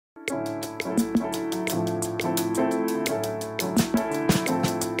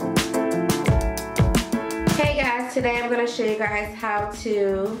Today I'm going to show you guys how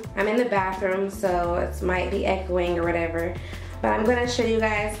to, I'm in the bathroom so it might be echoing or whatever, but I'm going to show you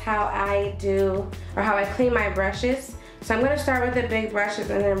guys how I do, or how I clean my brushes. So I'm going to start with the big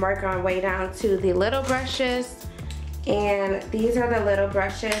brushes and then work our way down to the little brushes. And these are the little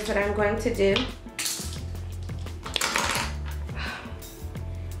brushes that I'm going to do.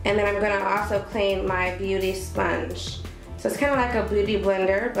 And then I'm going to also clean my beauty sponge. So it's kind of like a beauty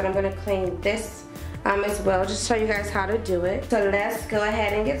blender, but I'm going to clean this as well, just show you guys how to do it. So let's go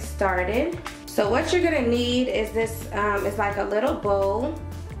ahead and get started. So what you're gonna need is this, it's like a little bowl.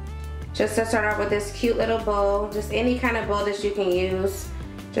 Just to start off with this cute little bowl, just any kind of bowl that you can use.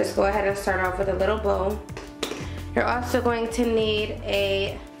 Just go ahead and start off with a little bowl. You're also going to need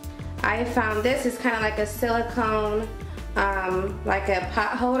I found this is kind of like a silicone, like a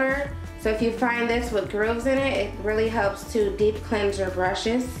pot holder. So if you find this with grooves in it, it really helps to deep cleanse your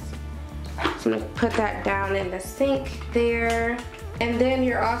brushes. So I'm going to put that down in the sink there. And then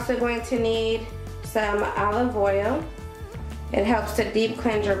you're also going to need some olive oil. It helps to deep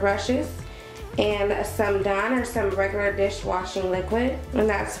cleanse your brushes. And some Dawn or some regular dishwashing liquid. And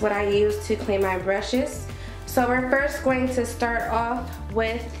that's what I use to clean my brushes. So we're first going to start off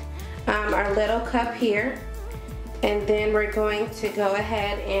with our little cup here. And then we're going to go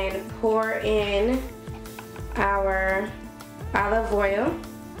ahead and pour in our olive oil.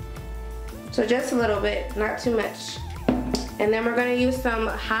 So just a little bit, not too much. And then we're going to use some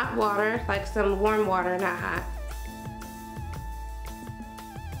hot water, like some warm water, not hot.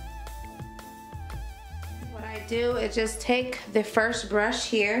 What I do is just take the first brush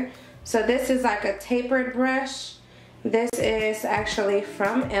here. So this is like a tapered brush. This is actually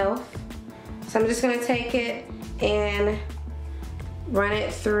from e.l.f. So I'm just going to take it and run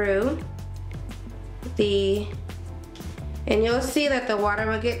it through and you'll see that the water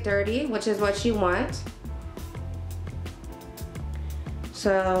will get dirty, which is what you want.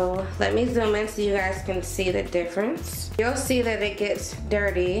 So let me zoom in so you guys can see the difference. You'll see that it gets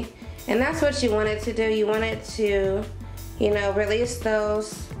dirty, and that's what you want it to do. You want it to, you know, release all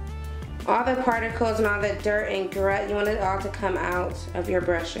the particles and all the dirt and grit. You want it all to come out of your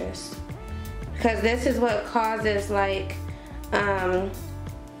brushes. Because this is what causes like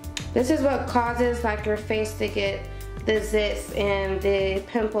your face to get the zits and the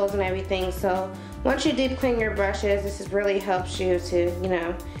pimples and everything. So once you deep clean your brushes, this really helps you to, you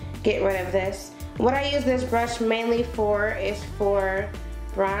know, get rid of this. What I use this brush mainly for is for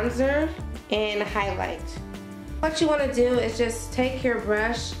bronzer and highlight. What you want to do is just take your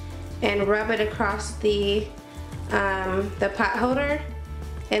brush and rub it across the pot holder,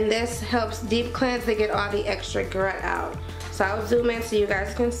 and this helps deep cleanse to get all the extra grit out. So I'll zoom in so you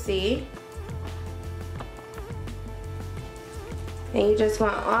guys can see. And you just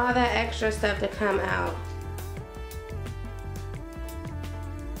want all that extra stuff to come out.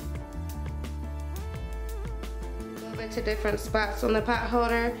 Move it to different spots on the pot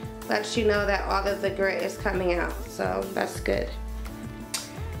holder, lets you know that all of the grit is coming out, so that's good.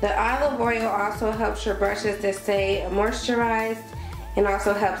 The olive oil also helps your brushes to stay moisturized and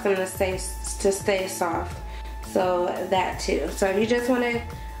also helps them to stay soft. So that too. So if you just want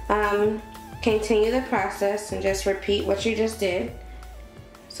to continue the process and just repeat what you just did.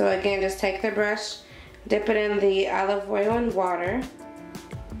 So again, just take the brush, dip it in the olive oil and water.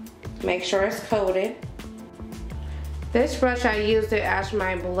 Make sure it's coated. This brush, I used it as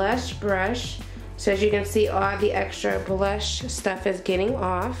my blush brush. So as you can see, all the extra blush stuff is getting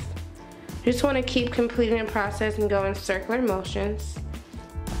off. You just want to keep completing the process and go in circular motions.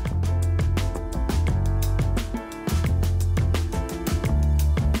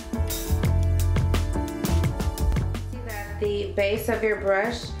 The base of your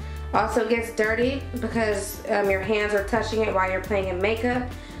brush also gets dirty because your hands are touching it while you're playing in makeup.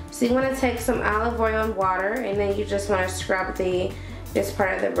 So you want to take some olive oil and water, and then you just want to scrub this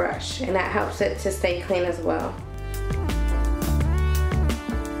part of the brush, and that helps it to stay clean as well.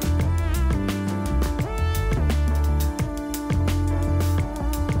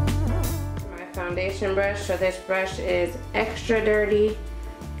 My foundation brush, so this brush is extra dirty,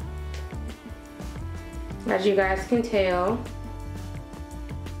 as you guys can tell.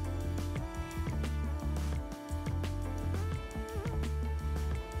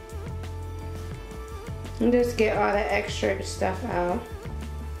 And just get all the extra stuff out.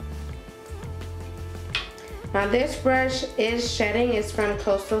 Now this brush is shedding. It's from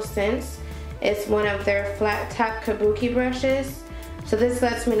Coastal Scents. It's one of their flat top kabuki brushes. So this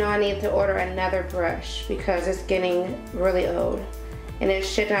lets me know I need to order another brush because it's getting really old. and it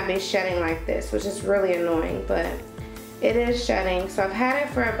should not be shedding like this, which is really annoying, but it is shedding. So I've had it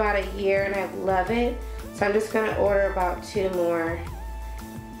for about a year and I love it. So I'm just gonna order about 2 more.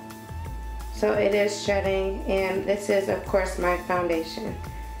 So it is shedding, and this is of course my foundation.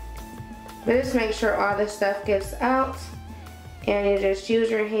 But just make sure all this stuff gets out, and you just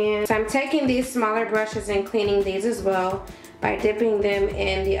use your hand. So I'm taking these smaller brushes and cleaning these as well by dipping them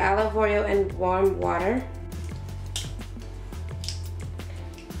in the olive oil and warm water.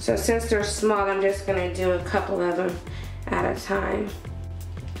 So since they're small, I'm just gonna do a couple of them at a time.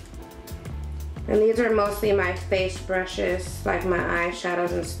 And these are mostly my face brushes, like my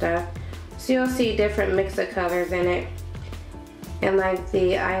eyeshadows and stuff. So you'll see different mix of colors in it, and like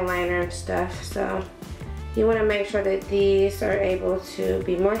the eyeliner and stuff. So you want to make sure that these are able to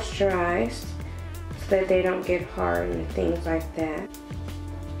be moisturized so that they don't get hard and things like that.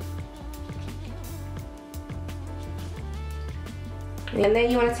 And then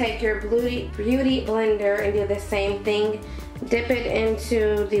you want to take your beauty blender and do the same thing. Dip it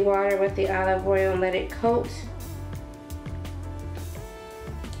into the water with the olive oil and let it coat.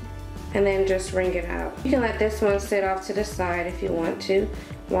 And then just wring it out. You can let this one sit off to the side if you want to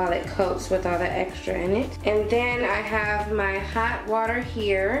while it coats with all the extra in it. And then I have my hot water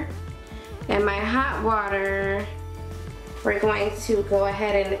here. And my hot water, we're going to go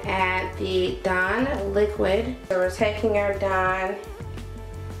ahead and add the Dawn liquid. So we're taking our Dawn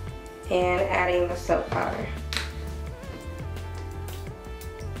and adding the soap powder.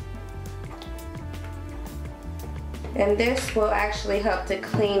 And this will actually help to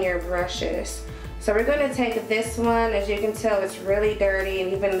clean your brushes. So we're going to take this one, as you can tell it's really dirty,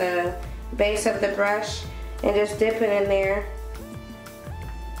 and even the base of the brush, and just dip it in there.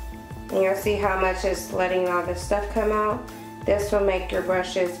 And you'll see how much it's letting all this stuff come out. This will make your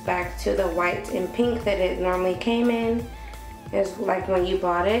brushes back to the white and pink that it normally came in. It's like when you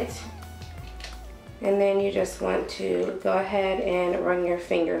bought it. And then you just want to go ahead and run your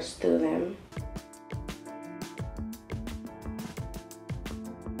fingers through them.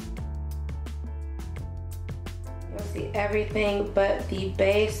 See, everything but the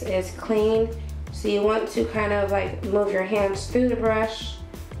base is clean, so you want to kind of like move your hands through the brush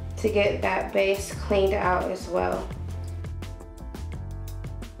to get that base cleaned out as well.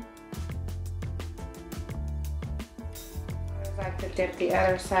 I like to dip the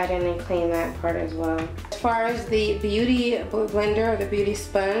other side in and clean that part as well. As far as the beauty blender or the beauty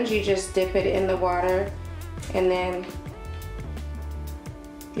sponge, you just dip it in the water and then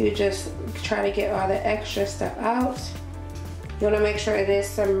you just try to get all the extra stuff out. You want to make sure it is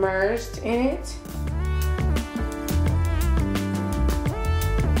submerged in it.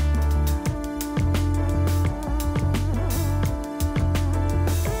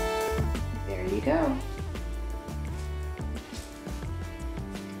 There you go.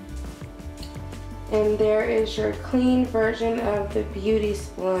 And there is your clean version of the beauty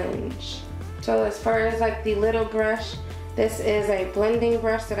sponge. So as far as like the little brush, this is a blending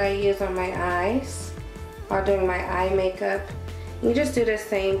brush that I use on my eyes while doing my eye makeup. You just do the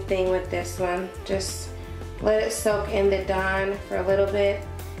same thing with this one. Just let it soak in the Dawn for a little bit,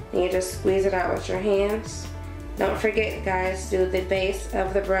 and you just squeeze it out with your hands. Don't forget, guys, do the base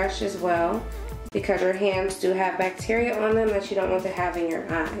of the brush as well, because your hands do have bacteria on them that you don't want to have in your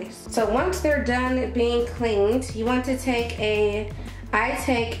eyes. So once they're done being cleaned, you want to take I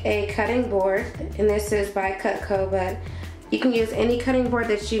take a cutting board, and this is by Cutco, but you can use any cutting board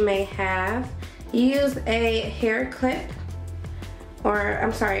that you may have. Use a hair clip, or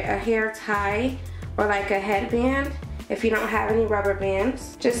I'm sorry, a hair tie, or like a headband if you don't have any rubber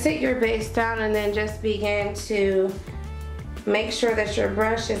bands. Just sit your base down and then just begin to make sure that your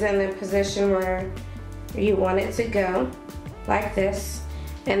brush is in the position where you want it to go, like this.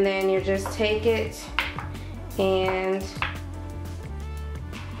 And then you just take it and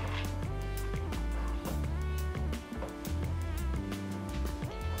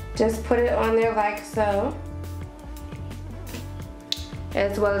just put it on there like so.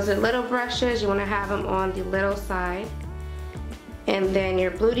 As well as the little brushes, you want to have them on the little side. And then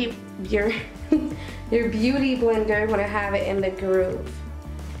your beauty blender, you want to have it in the groove.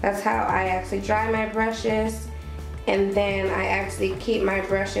 That's how I actually dry my brushes. And then I actually keep my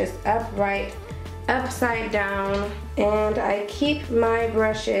brushes upright, upside down. And I keep my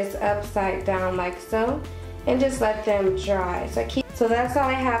brushes upside down like so, and just let them dry. So that's all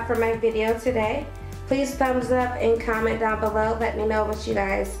I have for my video today. Please thumbs up and comment down below. Let me know what you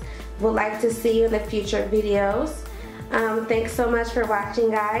guys would like to see in the future videos. Thanks so much for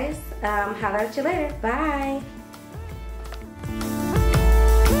watching, guys. Holler at you later. Bye.